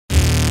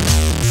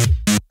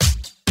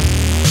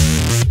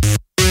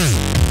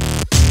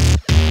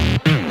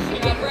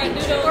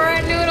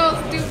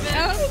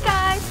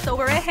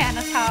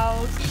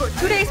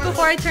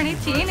I turn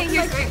 18 and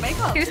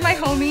here's my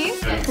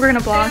homies. We're gonna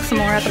vlog some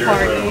more at the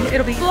party.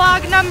 It'll be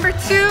vlog number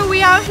 2.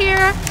 We out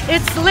here.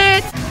 It's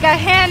lit. Got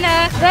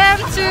Hannah, them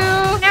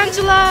two,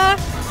 Angela,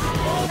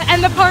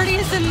 and the party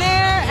is in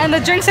there, and the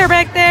drinks are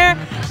back there.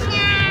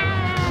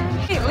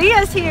 Hey,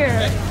 Leah's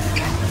here.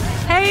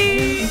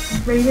 Hey.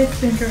 Greatest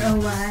singer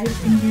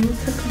alive, and you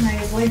took my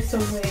voice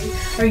away.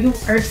 Are you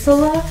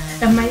Ursula?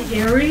 Am I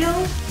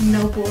Ariel?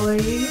 No boy,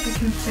 I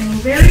can sing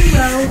very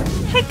well.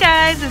 Hey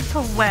guys, it's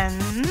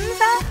Wednesday.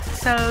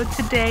 So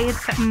today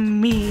it's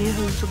me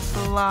who's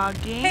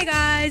vlogging. Hey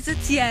guys,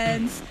 it's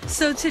Jens.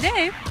 So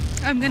today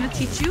I'm gonna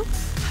teach you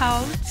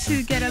how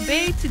to get a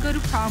bae to go to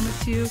prom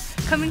with you,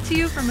 coming to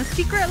you from a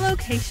secret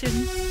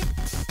location.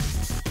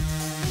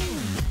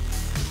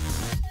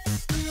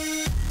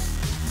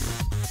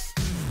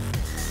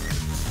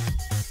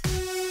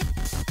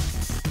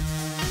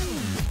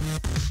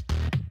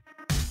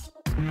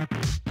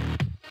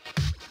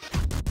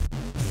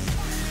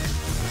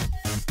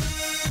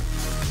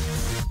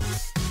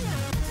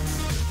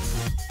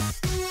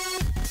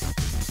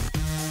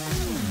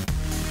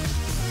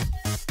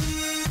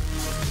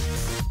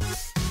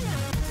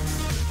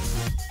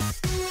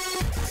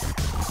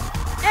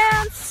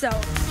 So,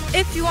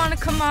 if you want to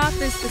come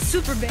off as the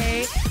super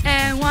bae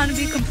and want to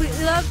be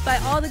completely loved by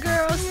all the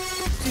girls,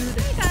 do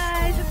this. Hey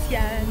guys, it's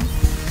Jens.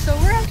 So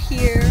we're out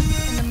here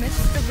in the midst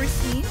of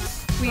Racine.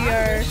 We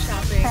are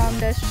prom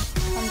dress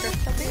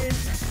shopping.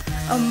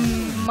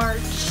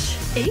 March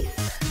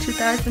 8th,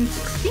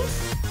 2016.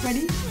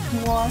 Ready?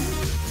 1,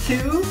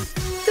 2,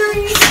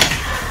 3.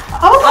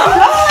 Oh my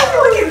god!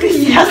 Look at me!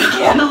 Yes,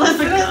 scandalous.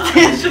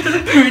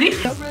 Ready?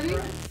 Ready?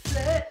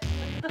 Set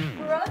the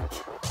front.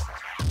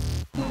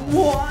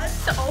 What?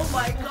 Oh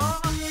my god!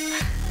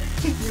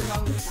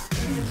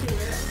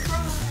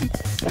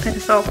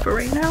 That's all for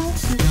right now.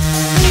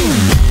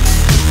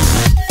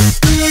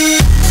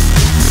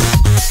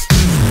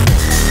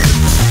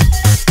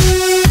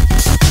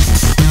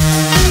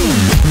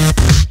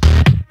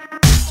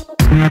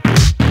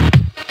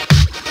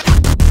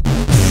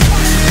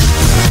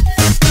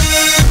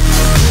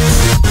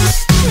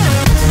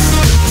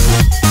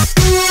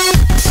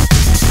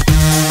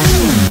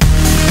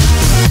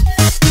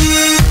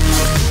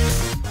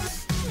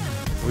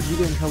 Would you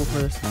get in trouble for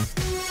this time?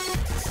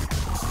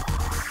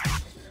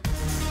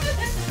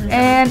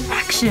 And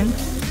action.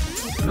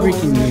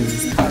 Breaking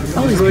news.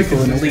 All these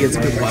people in Aaliyah's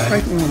group are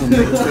pregnant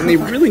women, and they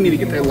really need to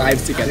get their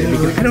lives together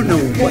because I don't know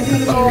what the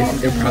fuck they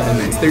think their problem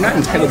is. They're not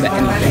entitled to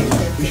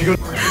anything.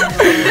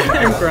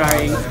 I'm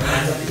crying.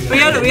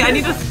 I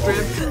need a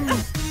script.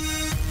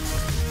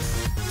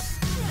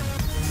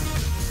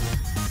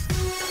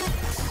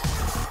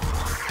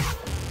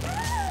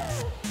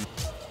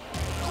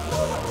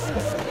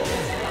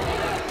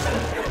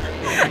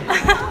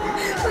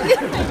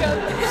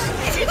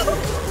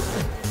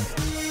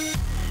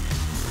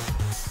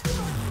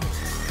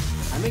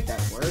 I make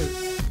that work.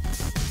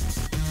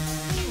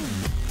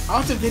 I'll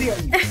have to video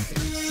you.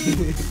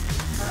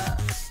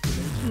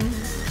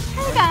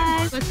 Hey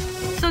guys!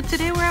 So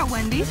today we're at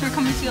Wendy's. We're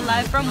coming to you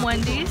live from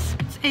Wendy's.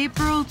 It's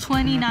April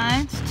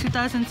 29th,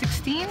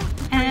 2016,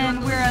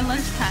 and we're at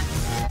lunchtime.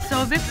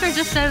 So Victor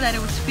just said that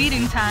it was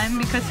feeding time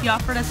because he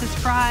offered us his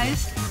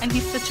fries, and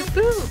he's such a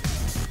food.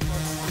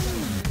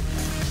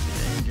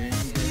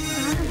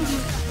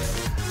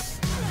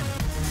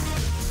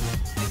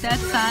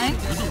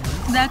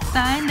 That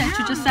sign that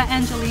you just saw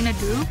Angelina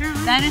do,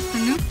 that is the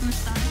new food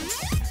sign.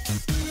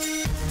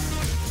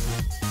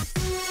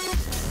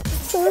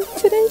 So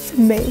today's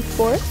May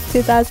 4th,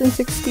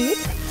 2016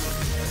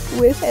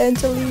 with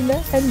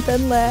Angelina and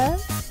Ben Lab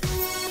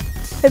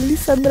and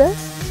Lisandra.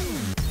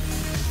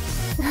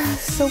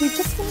 So we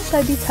just finished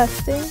IB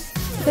testing.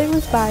 Today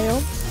was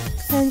bio.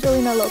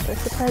 Angelina Lopez,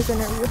 surprise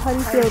interview. How do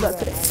you feel about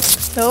today?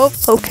 Nope.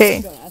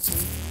 Okay.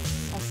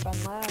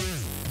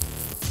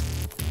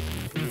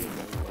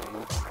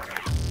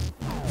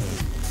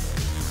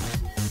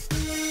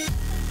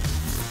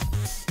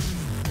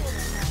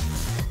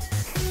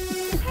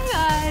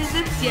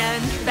 It's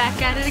Jens,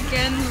 back at it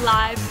again,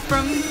 live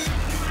from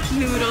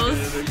Noodles.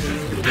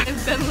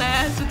 I've been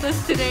last with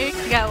us today.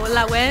 We got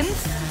La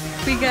Wens,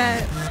 we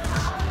got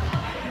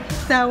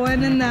that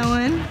one and that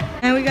one,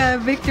 and we got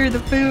Victor the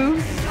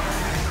Foo.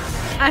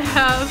 I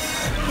have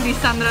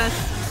Lisandra's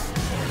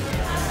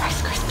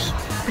Rice Krispie,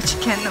 but you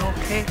can't know,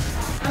 okay?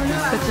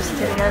 But just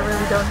kidding, I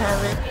really don't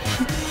have it.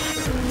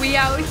 We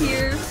out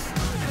here.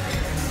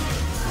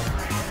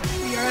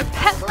 We are at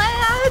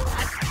Petland.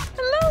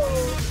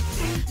 Hello.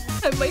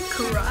 I might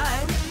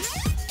cry.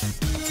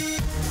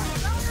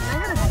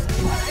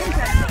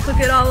 Look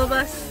at all of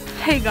us.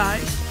 Hey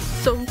guys,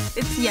 so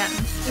it's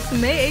Jens. It's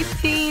May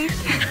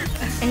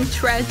 18th and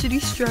tragedy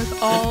struck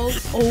all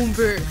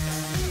over.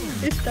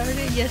 It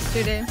started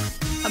yesterday.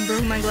 I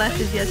broke my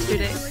glasses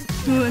yesterday.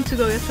 We went to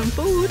go get some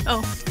food.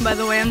 Oh, by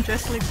the way, I'm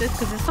dressed like this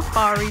because it's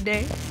Safari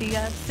Day. See, you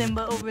got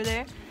Simba over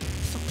there.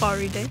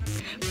 Safari Day.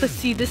 But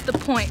see, this is the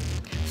point.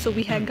 So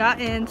we had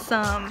gotten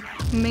some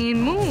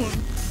Main Moon.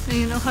 And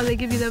you know how they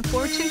give you the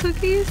fortune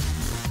cookies?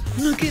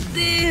 Look at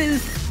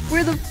this!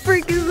 Where the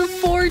freak is the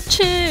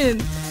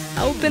fortune?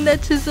 I opened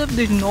that shit up.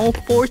 There's no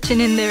fortune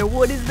in there.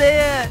 What is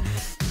that?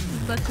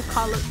 I'm about to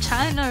call up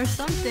China or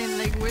something.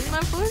 Like, where's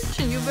my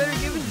fortune? You better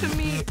give it to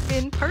me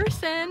in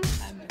person.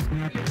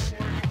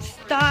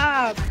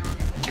 Stop.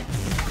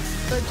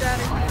 So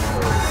Johnny.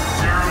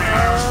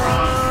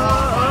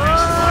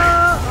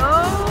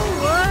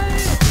 What?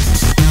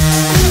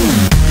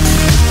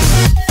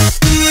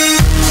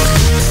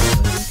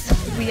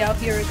 We out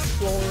here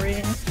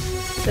exploring.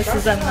 This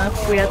is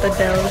enough. We at the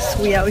Dells.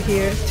 We out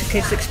here.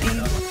 2K16.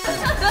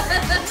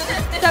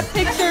 That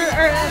picture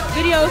or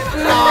video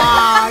food.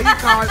 Ah, you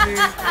caught me.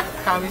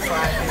 Caught me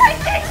sliding.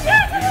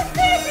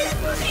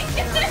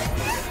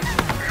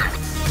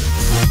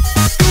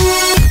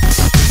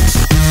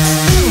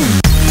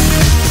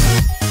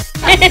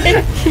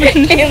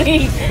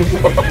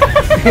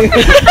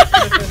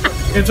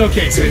 It's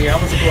okay, sweetie. I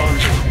was blown.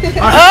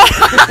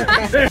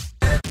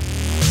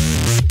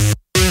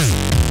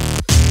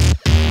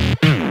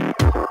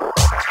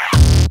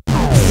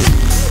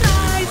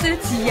 Guys,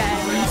 it's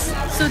Jens.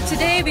 So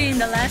today being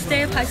the last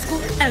day of high school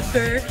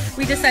ever,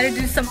 we decided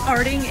to do some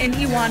arting in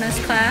Iwana's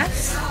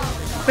class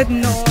with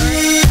Nor.